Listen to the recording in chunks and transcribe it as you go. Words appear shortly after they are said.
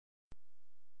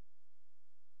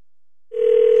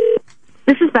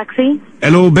Bexy.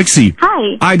 Hello, Bexy.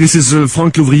 Hi. Hi, this is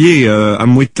Frank Louvrier.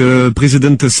 I'm with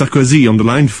President Sarkozy on the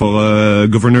line for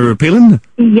Governor Palin.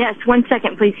 Yes, 1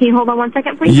 second, please. Can you hold on 1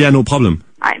 second, please? Yeah, no problem.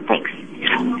 All right, thanks.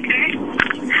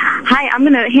 Hi, I'm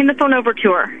going to hand the phone over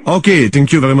to her. Okay,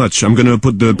 thank you very much. I'm going to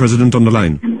put the president on the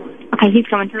line. Okay, he's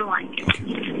coming through the line. Okay.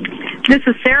 This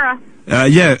is Sarah.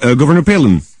 Governor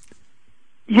Palin.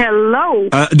 Hello.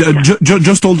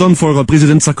 Just hold on for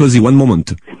President Sarkozy. 1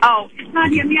 moment. Oh, it's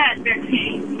not him yet,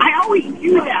 Bexy. I always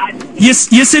do that.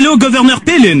 Yes, hello, Governor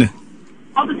Palin.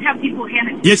 I'll just have people hand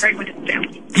it Yes. right when it's down.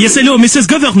 Yes, hello, Mrs.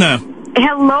 Governor.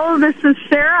 Hello, this is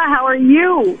Sarah. How are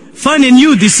you? Fine, and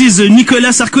you? This is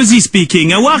Nicolas Sarkozy speaking.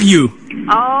 How are you?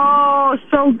 Oh,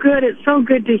 so good. It's so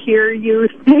good to hear you.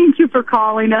 Thank you for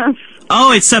calling us.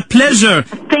 Oh, it's a pleasure.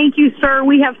 Thank you, sir.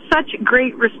 We have such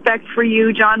great respect for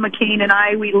you, John McCain and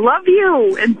I. We love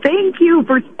you, and thank you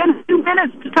for spending a few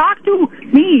minutes to talk to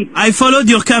me. I followed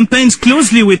your campaigns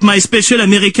closely with my special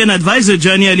American advisor,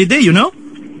 Johnny Hallyday, you know?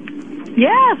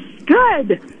 Yes,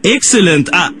 good. Excellent.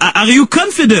 Are you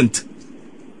confident?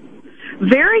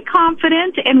 Very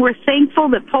confident, and we're thankful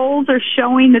that polls are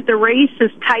showing that the race is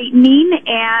tightening,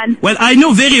 and Well, I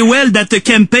know very well that the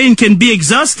campaign can be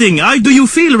exhausting. How do you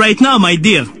feel right now, my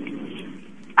dear?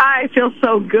 I feel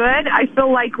so good. I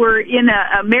feel like we're in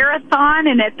a marathon,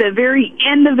 and at the very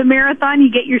end of the marathon,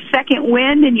 you get your second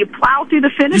wind and you plow through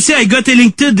the finish. You see, I got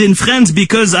elected in France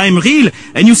because I'm real,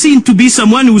 and you seem to be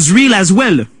someone who's real as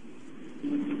well.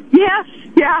 Yes,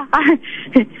 yeah.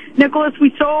 Nicholas,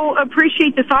 we so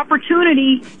appreciate this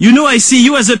opportunity. You know, I see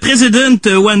you as a president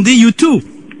one day, you too.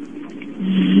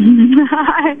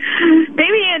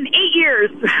 Maybe in 8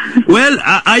 years. Well,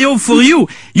 I hope for you.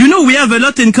 You know, we have a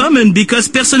lot in common because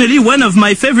personally, one of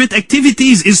my favorite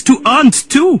activities is to hunt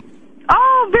too.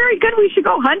 Oh, very good. We should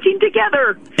go hunting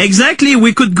together. Exactly.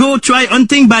 We could go try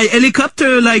hunting by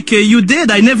helicopter like you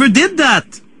did. I never did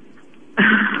that.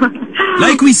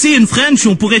 Like we say in French,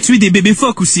 on pourrait tuer des bébés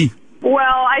phoques aussi.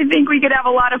 Well, I think we could have a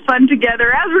lot of fun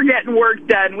together as we're getting work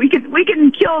done. We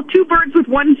can kill 2 birds with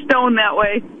 1 stone that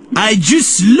way. I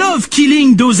just love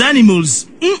killing those animals.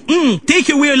 Take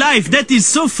away a life. That is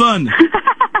so fun.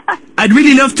 I'd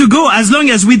really love to go as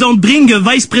long as we don't bring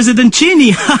Vice President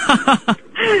Cheney.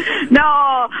 No,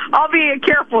 I'll be a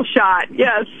careful shot.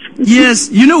 Yes. Yes,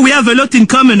 you know, we have a lot in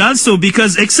common also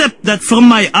because except that from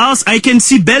my house I can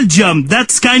see Belgium.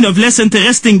 That's kind of less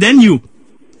interesting than you.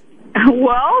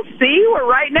 Well, see, we're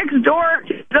right next door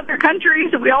to other countries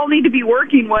that we all need to be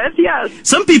working with, yes.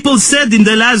 Some people said in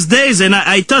the last days, and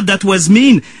I thought that was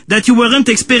mean, that you weren't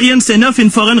experienced enough in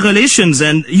foreign relations.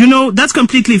 And, you know, that's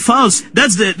completely false.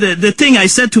 That's the thing I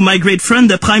said to my great friend,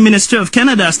 the Prime Minister of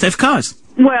Canada, Steph Cars.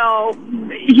 Well,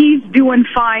 he's doing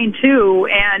fine, too.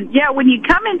 And, yeah, when you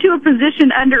come into a position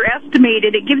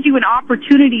underestimated, it gives you an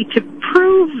opportunity to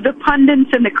prove the pundits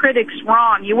and the critics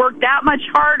wrong. You work that much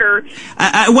harder.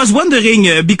 I was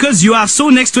wondering, because you are so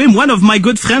next to him, one of my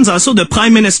good friends, also the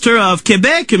Prime Minister of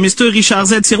Quebec, Mr. Richard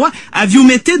Z. Sirois, have you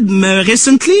met him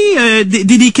recently?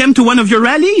 Did he come to one of your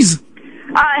rallies?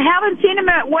 I haven't seen him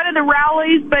at one of the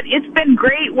rallies, but it's been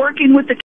great working with the